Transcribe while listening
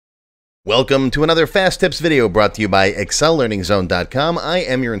Welcome to another Fast Tips video brought to you by ExcelLearningZone.com. I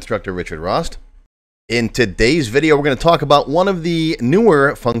am your instructor, Richard Rost. In today's video, we're going to talk about one of the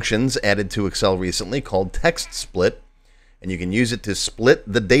newer functions added to Excel recently called TextSplit. And you can use it to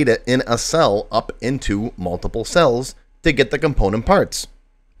split the data in a cell up into multiple cells to get the component parts.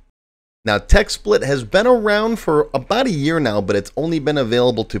 Now, TextSplit has been around for about a year now, but it's only been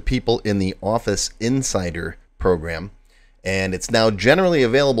available to people in the Office Insider program. And it's now generally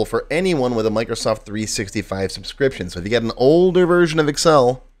available for anyone with a Microsoft 365 subscription. So if you got an older version of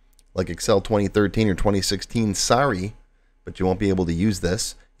Excel, like Excel 2013 or 2016, sorry, but you won't be able to use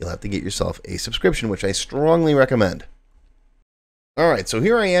this. You'll have to get yourself a subscription, which I strongly recommend. All right, so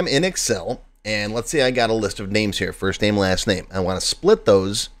here I am in Excel, and let's say I got a list of names here, first name, last name. I want to split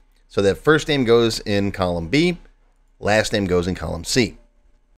those so that first name goes in column B, last name goes in column C.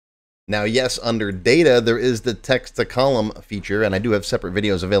 Now, yes, under data, there is the text to column feature, and I do have separate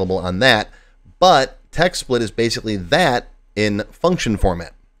videos available on that, but TextSplit is basically that in function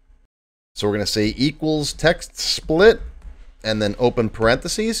format. So we're going to say equals TextSplit, and then open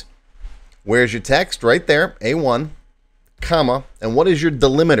parentheses. Where's your text? Right there, A1, comma, and what is your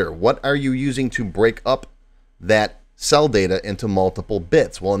delimiter? What are you using to break up that cell data into multiple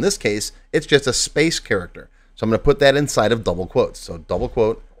bits? Well, in this case, it's just a space character. So I'm going to put that inside of double quotes. So double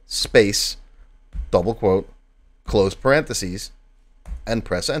quote, space, double quote, close parentheses, and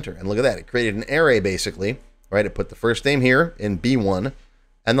press enter. And look at that. It created an array basically, right? It put the first name here in B1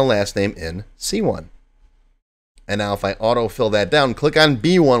 and the last name in C1. And now if I autofill that down, click on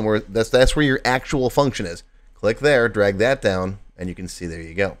B1 where that's where your actual function is. Click there, drag that down, and you can see there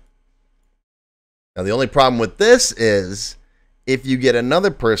you go. Now the only problem with this is if you get another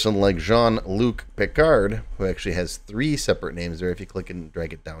person like Jean-Luc Picard, who actually has 3 separate names there, if you click and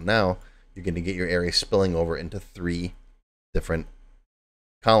drag it down now, you're going to get your array spilling over into 3 different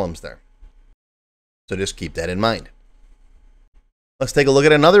columns there. So just keep that in mind. Let's take a look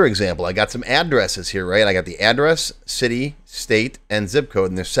at another example. I got some addresses here, right? I got the address, city, state, and zip code,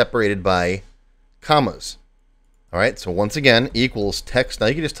 and they're separated by commas. All right, so once again, equals text. Now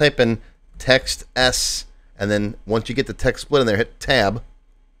you can just type in text S, and then once you get the text split in there, hit tab.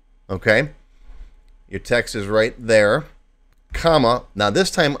 Okay, your text is right there, comma. Now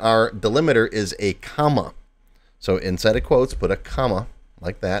this time our delimiter is a comma. So inside of quotes, put a comma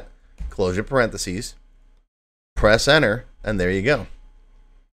like that. Close your parentheses, press enter, and there you go.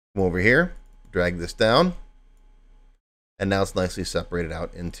 Come over here, drag this down, and now it's nicely separated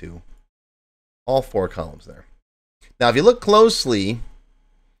out into all 4 columns there. Now if you look closely,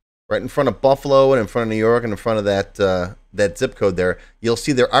 right in front of Buffalo and in front of New York and in front of that zip code there, you'll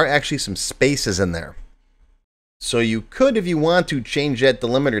see there are actually some spaces in there. So you could, if you want to, change that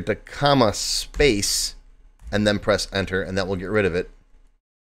delimiter to comma space and then press enter, and that will get rid of it.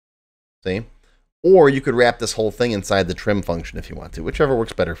 See? Or you could wrap this whole thing inside the trim function if you want to, whichever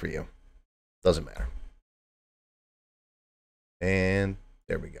works better for you. Doesn't matter. And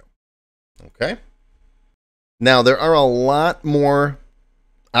there we go. Okay. Now there are a lot more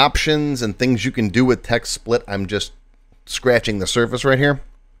options and things you can do with TextSplit. I'm just scratching the surface right here.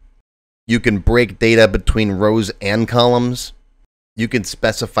 You can break data between rows and columns. You can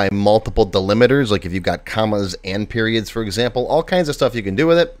specify multiple delimiters, like if you've got commas and periods, for example. All kinds of stuff you can do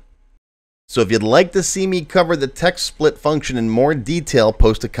with it. So if you'd like to see me cover the TextSplit function in more detail,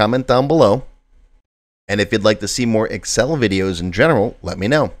 post a comment down below. And if you'd like to see more Excel videos in general, let me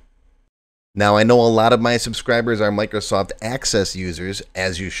know. Now, I know a lot of my subscribers are Microsoft Access users,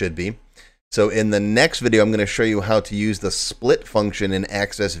 as you should be. So in the next video, I'm going to show you how to use the split function in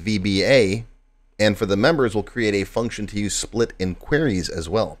Access VBA. And for the members, we'll create a function to use split in queries as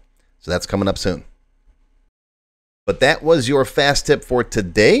well. So that's coming up soon. But that was your fast tip for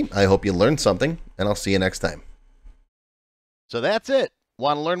today. I hope you learned something, and I'll see you next time. So that's it.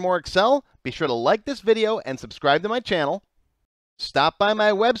 Want to learn more Excel? Be sure to like this video and subscribe to my channel. Stop by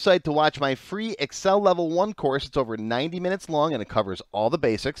my website to watch my free Excel Level 1 course. It's over 90 minutes long and it covers all the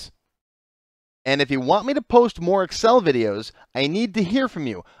basics. And if you want me to post more Excel videos, I need to hear from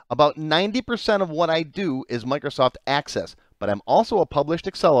you. About 90% of what I do is Microsoft Access, but I'm also a published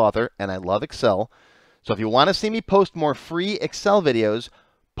Excel author and I love Excel. So if you want to see me post more free Excel videos,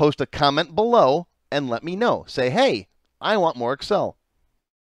 post a comment below and let me know. Say, hey, I want more Excel.